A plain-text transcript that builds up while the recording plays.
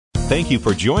Thank you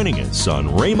for joining us on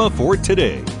Rhema for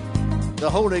Today. The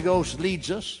Holy Ghost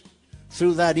leads us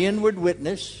through that inward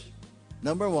witness,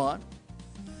 number one.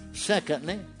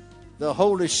 Secondly, the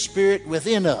Holy Spirit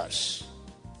within us.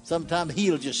 Sometimes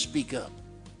He'll just speak up.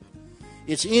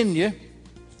 It's in you,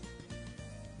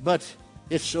 but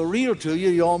it's so real to you,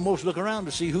 you almost look around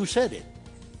to see who said it.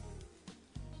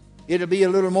 It'll be a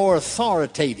little more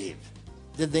authoritative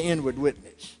than the inward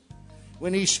witness.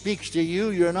 When He speaks to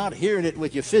you, you're not hearing it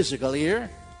with your physical ear.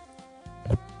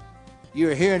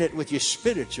 You're hearing it with your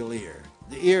spiritual ear,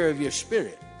 the ear of your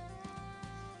spirit.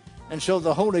 And so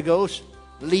the Holy Ghost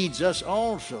leads us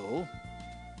also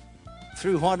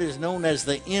through what is known as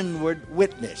the inward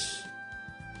witness.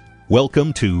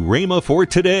 Welcome to Rhema for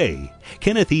Today.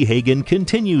 Kenneth E. Hagin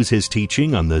continues his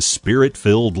teaching on the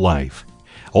Spirit-filled life.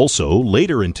 Also,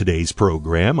 later in today's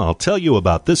program, I'll tell you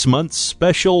about this month's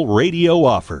special radio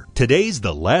offer. Today's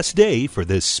the last day for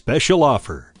this special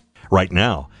offer. Right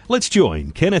now, let's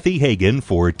join Kenneth E. Hagin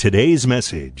for today's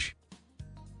message.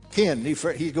 Ken,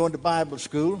 he's going to Bible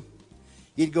school.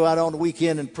 He'd go out on the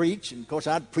weekend and preach. And, of course,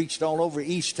 I'd preached all over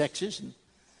East Texas. And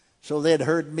so they'd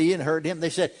heard me and heard him. They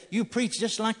said, "You preach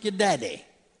just like your daddy."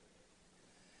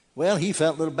 Well, he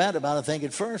felt a little bad about it, I think,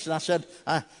 at first. And I said,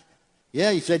 yeah,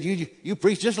 he said, you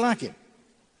preach just like him.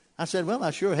 I said, well,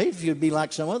 I sure hate if you'd be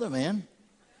like some other man.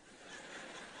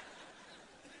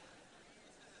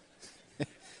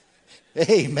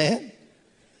 Amen.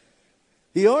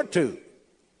 He ought to.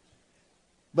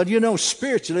 But you know,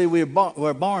 spiritually, we're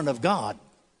born of God.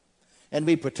 And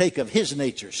we partake of His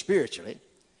nature spiritually.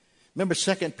 Remember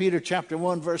 2 Peter chapter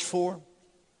 1, verse 4?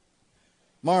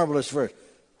 Marvelous verse.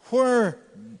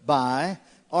 Whereby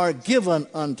are given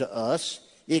unto us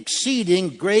exceeding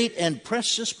great and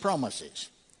precious promises,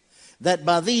 that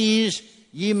by these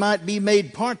ye might be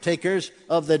made partakers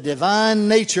of the divine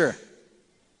nature.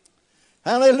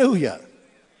 Hallelujah.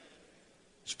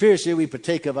 Spiritually, we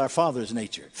partake of our Father's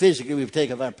nature. Physically, we partake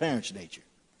of our parents' nature.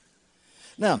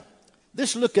 Now,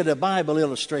 let's look at a Bible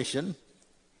illustration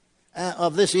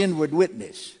of this inward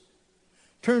witness.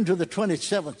 Turn to the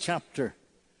 27th chapter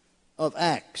of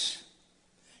Acts.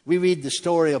 We read the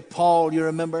story of Paul, you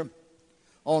remember,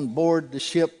 on board the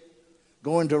ship,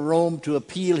 going to Rome to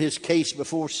appeal his case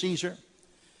before Caesar.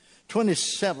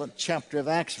 27th chapter of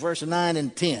Acts, verse 9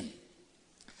 and 10.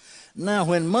 Now,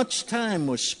 when much time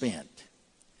was spent,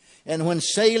 and when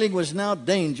sailing was now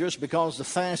dangerous because the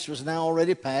fast was now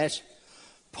already past,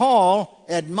 Paul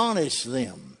admonished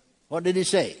them. What did he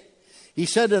say? He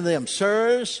said to them,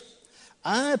 "Sirs,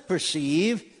 I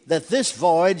perceive that this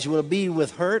voyage will be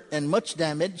with hurt and much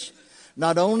damage,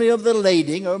 not only of the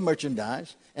lading or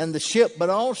merchandise and the ship, but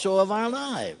also of our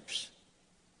lives."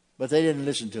 But they didn't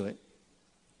listen to it.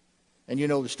 And you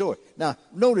know the story. Now,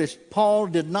 notice, Paul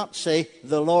did not say,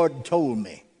 "The Lord told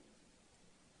me."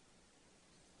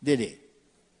 Did he?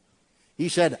 He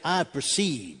said, "I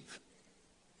perceive."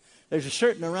 There's a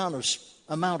certain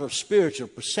amount of spiritual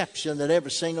perception that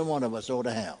every single one of us ought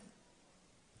to have.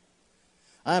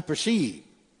 I perceive.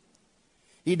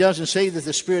 He doesn't say that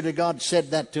the Spirit of God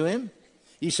said that to him.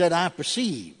 He said, "I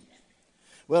perceive."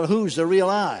 Well, who's the real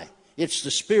I? It's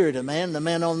the spirit of man, the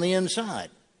man on the inside.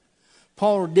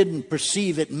 Paul didn't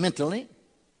perceive it mentally.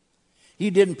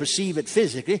 He didn't perceive it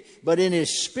physically, but in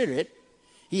his spirit,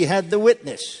 he had the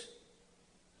witness.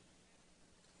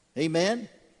 Amen?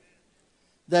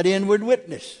 That inward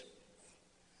witness.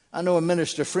 I know a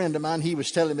minister friend of mine, he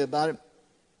was telling me about it,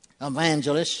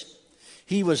 evangelist.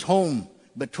 He was home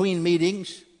between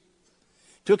meetings,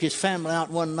 took his family out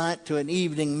one night to an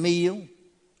evening meal.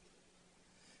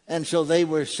 And so they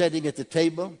were sitting at the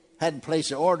table, hadn't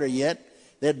placed an order yet.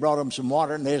 They'd brought him some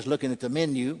water, and they was looking at the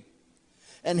menu.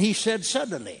 And he said,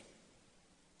 suddenly,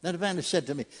 that evangelist said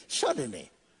to me, suddenly.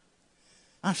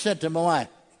 I said to my wife,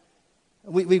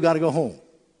 we've got to go home.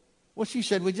 Well, she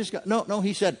said, we just got, no,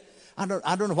 he said, I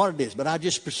don't know what it is, but I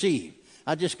just perceive.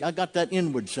 I got that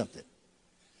inward something.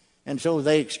 And so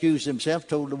they excused themselves,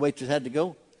 told the waitress had to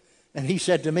go. And he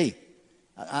said to me,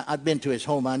 I'd been to his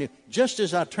home, I knew. Just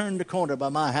as I turned the corner by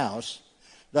my house,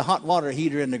 the hot water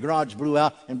heater in the garage blew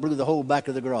out and blew the whole back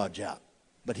of the garage out.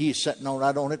 But he's sitting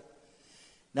right on it.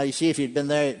 Now, you see, if he'd been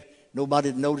there,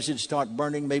 nobody'd notice it start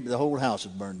burning. Maybe the whole house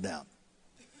would burn down.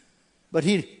 But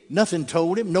nothing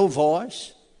told him, no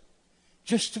voice.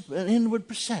 Just an inward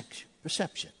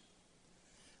perception.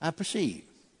 I perceive.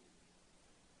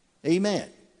 Amen.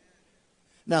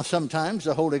 Now, sometimes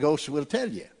the Holy Ghost will tell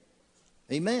you.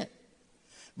 Amen.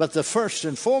 But the first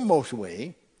and foremost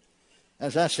way,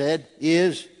 as I said,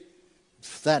 is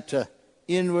that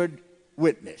inward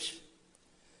witness.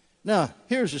 Now,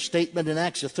 here's a statement in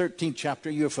Acts, the 13th chapter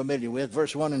you're familiar with,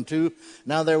 verse 1 and 2.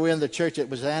 Now there were in the church that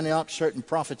was Antioch certain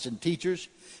prophets and teachers.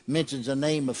 Mentions a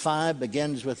name of 5,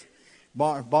 begins with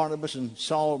Barnabas and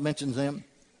Saul, mentions them,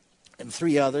 and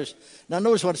 3 others. Now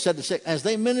notice what it said to say. As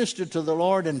they ministered to the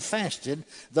Lord and fasted,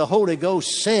 the Holy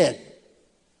Ghost said.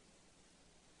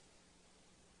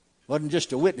 Wasn't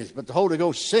just a witness, but the Holy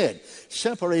Ghost said,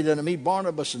 separate unto me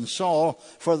Barnabas and Saul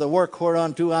for the work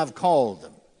whereunto I've called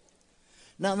them.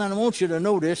 Now I want you to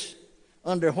notice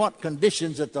under what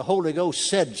conditions that the Holy Ghost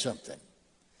said something.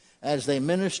 As they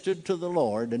ministered to the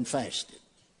Lord and fasted.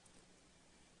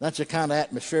 That's the kind of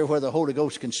atmosphere where the Holy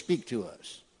Ghost can speak to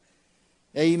us.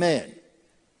 Amen.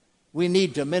 We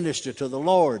need to minister to the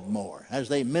Lord more as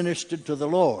they ministered to the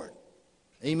Lord.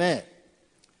 Amen.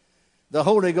 The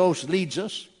Holy Ghost leads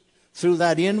us through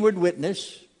that inward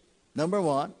witness, number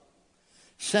 1.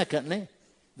 Secondly,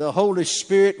 the Holy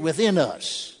Spirit within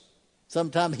us.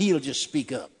 Sometimes He'll just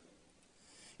speak up.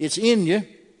 It's in you,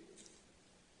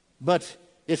 but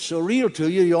it's so real to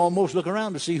you, you almost look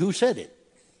around to see who said it.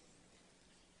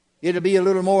 It'll be a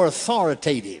little more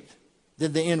authoritative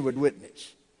than the inward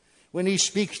witness. When He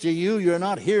speaks to you, you're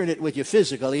not hearing it with your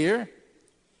physical ear.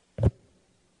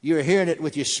 You're hearing it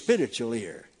with your spiritual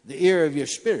ear, the ear of your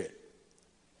spirit.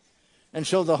 And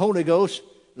so the Holy Ghost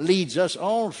leads us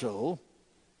also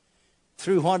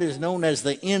through what is known as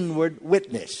the inward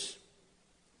witness.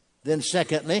 Then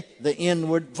secondly, the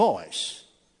inward voice.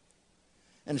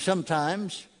 And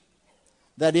sometimes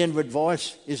that inward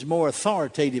voice is more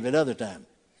authoritative at other times.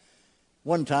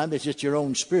 One time it's just your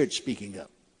own spirit speaking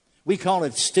up. We call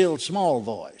it still small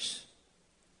voice.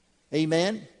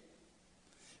 Amen?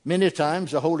 Many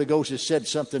times the Holy Ghost has said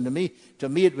something to me. To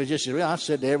me it was just, I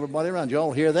said to everybody around, you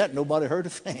all hear that? Nobody heard a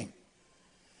thing.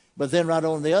 But then right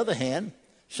on the other hand,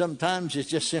 sometimes it's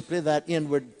just simply that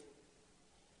inward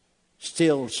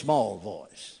still small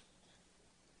voice.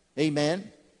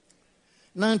 Amen?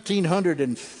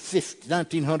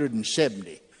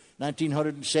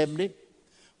 1970,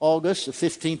 August the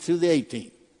 15th through the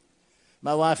 18th.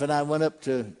 My wife and I went up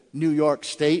to New York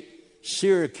State,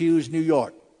 Syracuse, New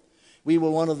York. We were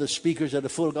one of the speakers at a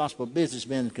Full Gospel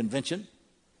Businessmen Convention.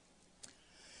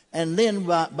 And then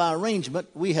by arrangement,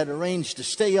 we had arranged to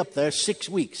stay up there 6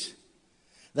 weeks.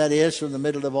 That is, from the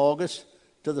middle of August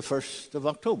to the 1st of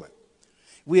October.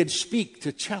 We'd speak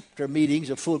to chapter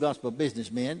meetings of Full Gospel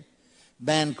Businessmen,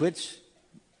 banquets,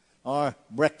 or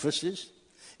breakfasts,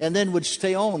 and then would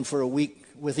stay on for a week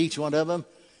with each one of them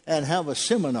and have a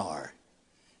seminar,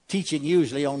 teaching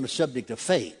usually on the subject of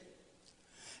faith.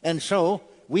 And so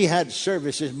we had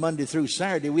services Monday through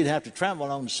Saturday. We'd have to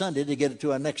travel on Sunday to get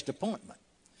to our next appointment.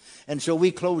 And so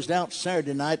we closed out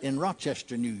Saturday night in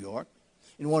Rochester, New York,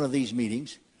 in one of these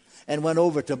meetings, and went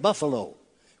over to Buffalo.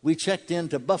 We checked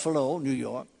into Buffalo, New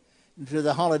York, to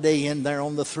the Holiday Inn there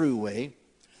on the Thruway.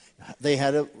 They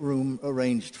had a room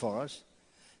arranged for us.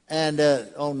 And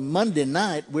on Monday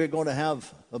night, we're going to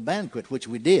have a banquet, which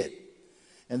we did.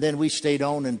 And then we stayed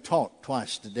on and taught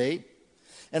twice today.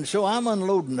 And so I'm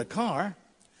unloading the car.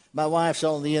 My wife's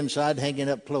on the inside hanging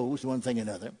up clothes, one thing or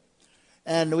another.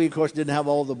 And we, of course, didn't have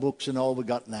all the books and all we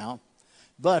got now.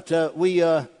 But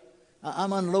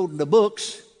I'm unloading the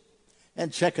books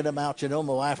and checking them out. You know,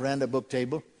 my wife ran the book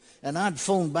table. And I'd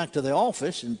phone back to the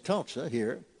office in Tulsa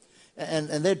here.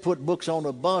 And they'd put books on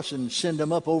a bus and send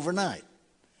them up overnight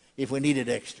if we needed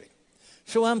extra.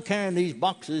 So I'm carrying these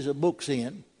boxes of books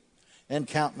in and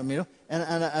counting them, you know. And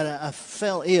I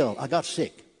fell ill. I got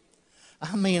sick.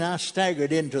 I mean, I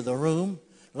staggered into the room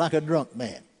like a drunk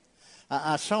man.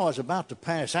 I saw I was about to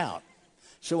pass out.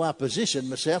 So I positioned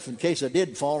myself in case I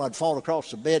did fall. I'd fall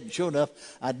across the bed. And sure enough,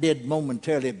 I did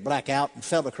momentarily black out and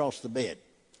fell across the bed.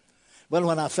 Well,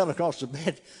 when I fell across the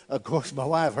bed, of course, my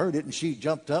wife heard it and she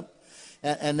jumped up.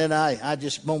 And then I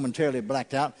just momentarily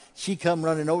blacked out. She come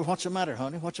running over. What's the matter,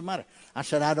 honey? What's the matter? I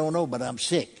said, I don't know, but I'm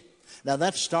sick. Now,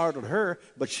 that startled her,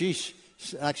 but she's,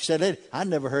 like she said, I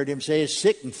never heard him say he's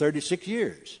sick in 36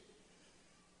 years.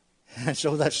 And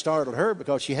so that startled her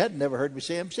because she had never heard me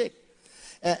say I'm sick.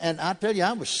 And I tell you,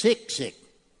 I was sick.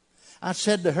 I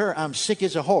said to her, I'm sick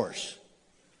as a horse.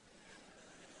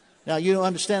 Now, you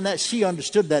understand that? She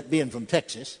understood that being from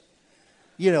Texas.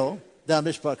 You know, down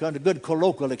this part, under good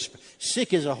colloquial expression.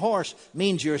 Sick as a horse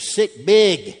means you're sick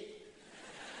big.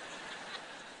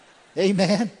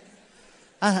 Amen.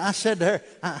 I said to her,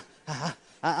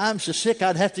 I'm so sick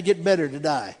I'd have to get better to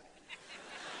die.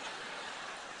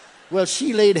 Well,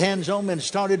 she laid hands on me and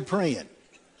started praying.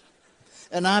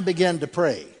 And I began to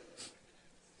pray.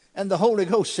 And the Holy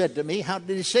Ghost said to me, how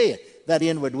did He say it? That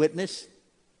inward witness.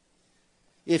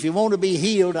 If you want to be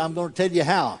healed, I'm going to tell you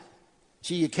how.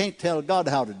 See, you can't tell God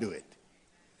how to do it.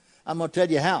 I'm going to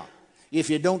tell you how. If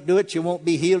you don't do it, you won't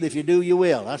be healed. If you do, you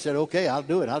will. I said, okay, I'll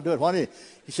do it. What is it?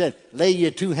 He said, lay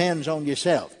your 2 hands on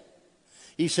yourself.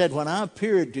 He said, when I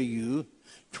appeared to you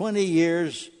 20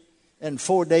 years and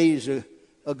 4 days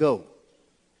ago.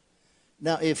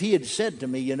 Now, if he had said to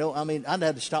me, I'd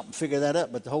have to stop and figure that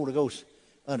up, but the Holy Ghost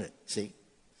on it, see.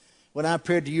 When I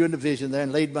appeared to you in the vision there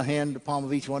and laid my hand, the palm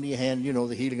of each one of your hand,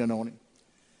 the healing anointing.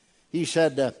 He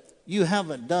said, you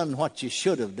haven't done what you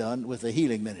should have done with the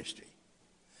healing ministry.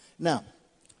 Now,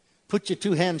 put your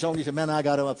 2 hands on you. Say, man, I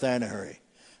got him up there in a hurry.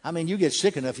 You get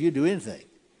sick enough, you do anything.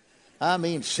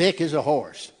 Sick as a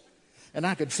horse. And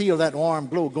I could feel that warm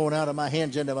glow going out of my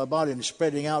hands into my body and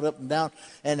spreading out up and down.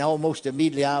 And almost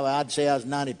immediately, I'd say I was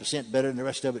 90% better, and the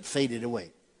rest of it faded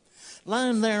away.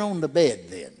 Lying there on the bed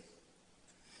then,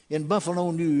 in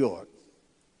Buffalo, New York,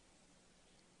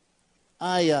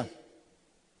 I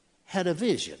had a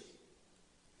vision.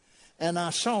 And I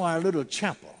saw our little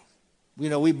chapel.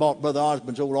 We bought Brother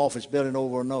Osborne's old office building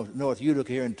over in North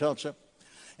Utica here in Tulsa.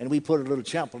 And we put a little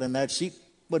chapel in that.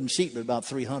 Wasn't seat, but about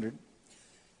 300.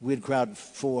 We'd crowd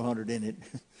 400 in it.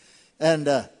 And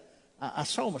I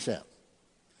saw myself.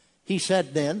 He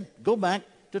said then, go back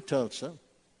to Tulsa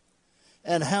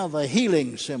and have a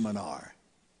healing seminar.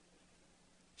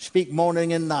 Speak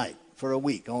morning and night for a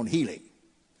week on healing.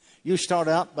 You start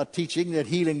out by teaching that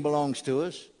healing belongs to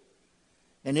us.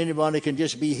 And anybody can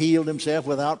just be healed himself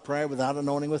without prayer, without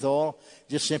anointing with oil,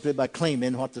 just simply by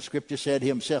claiming what the Scripture said. He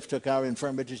himself took our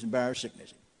infirmities and bare our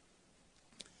sickness.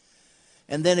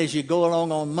 And then as you go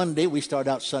along on Monday, we start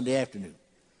out Sunday afternoon.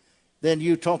 Then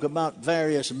you talk about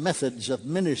various methods of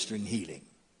ministering healing.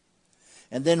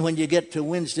 And then when you get to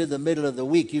Wednesday, the middle of the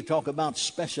week, you talk about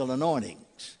special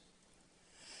anointings.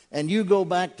 And you go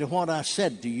back to what I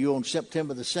said to you on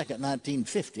September the 2nd,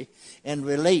 1950, and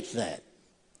relate that.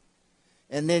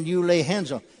 And then you lay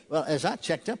hands on. Well, as I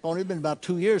checked up on it, it's been about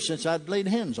 2 years since I'd laid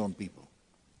hands on people.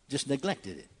 Just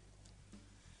neglected it.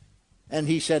 And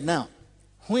he said, now,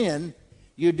 when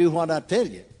you do what I tell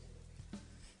you,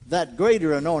 that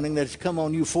greater anointing that's come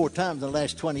on you 4 times in the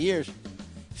last 20 years,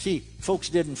 see, folks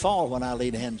didn't fall when I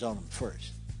laid hands on them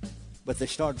first, but they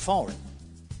started falling.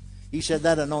 He said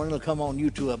that anointing will come on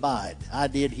you to abide. I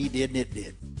did, he did, and it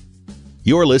did.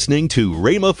 You're listening to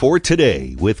Rhema for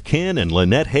Today with Ken and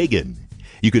Lynette Hagin.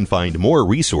 You can find more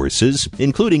resources,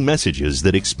 including messages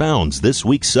that expounds this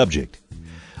week's subject.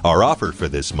 Our offer for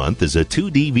this month is a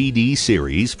 2-DVD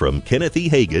series from Kenneth E.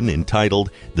 Hagin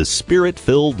entitled The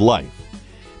Spirit-Filled Life.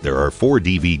 There are 4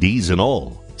 DVDs in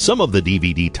all. Some of the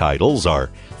DVD titles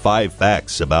are 5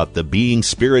 Facts About the Being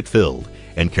Spirit-Filled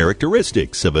and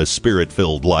Characteristics of a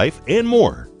Spirit-Filled Life, and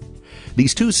more.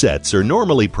 These 2 sets are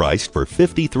normally priced for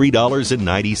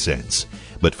 $53.90,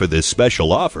 but for this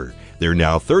special offer, they're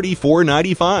now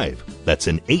 $34.95. That's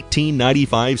an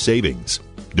 $18.95 savings.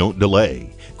 Don't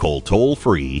delay. Call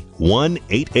toll-free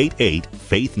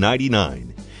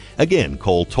 1-888-FAITH-99. Again,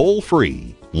 call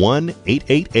toll-free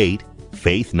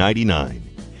 1-888-FAITH-99.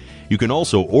 You can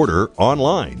also order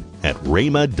online at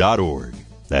rhema.org.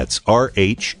 That's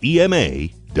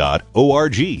RHEMA.org.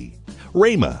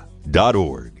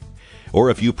 rhema.org. Or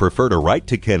if you prefer to write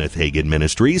to Kenneth Hagin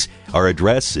Ministries, our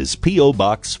address is P.O.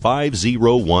 Box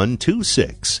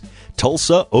 50126,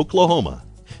 Tulsa, Oklahoma,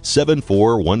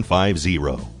 74150.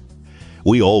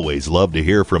 We always love to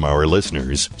hear from our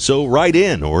listeners, so write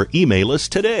in or email us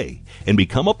today and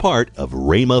become a part of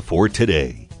Rhema for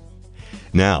Today.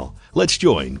 Now, let's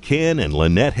join Ken and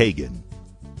Lynette Hagin.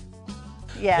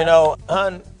 Yes.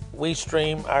 Hon, we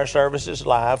stream our services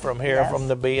live from here, from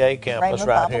the BA campus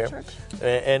right here. Church.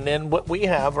 And then we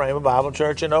have Rhema Bible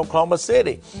Church in Oklahoma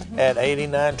City at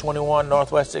 8921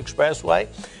 Northwest Expressway.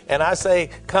 And I say,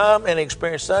 come and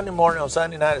experience Sunday morning on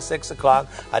Sunday night at 6 o'clock.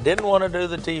 I didn't want to do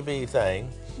the TV thing.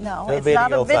 No, it's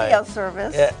not a video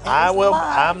service. I will.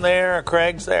 Live. I'm there.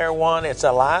 Craig's there. It's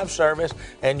a live service,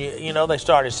 and you know they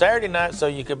started Saturday night, so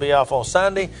you could be off on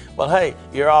Sunday. Well, hey,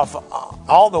 you're off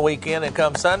all the weekend, and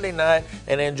come Sunday night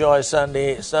and enjoy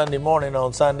Sunday morning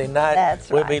on Sunday night. That's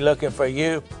right. We'll be looking for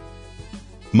you.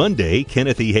 Monday,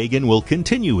 Kenneth E. Hagin will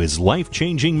continue his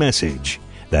life-changing message.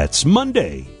 That's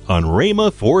Monday on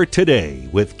Rhema for Today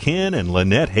with Ken and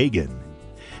Lynette Hagin.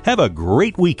 Have a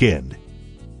great weekend.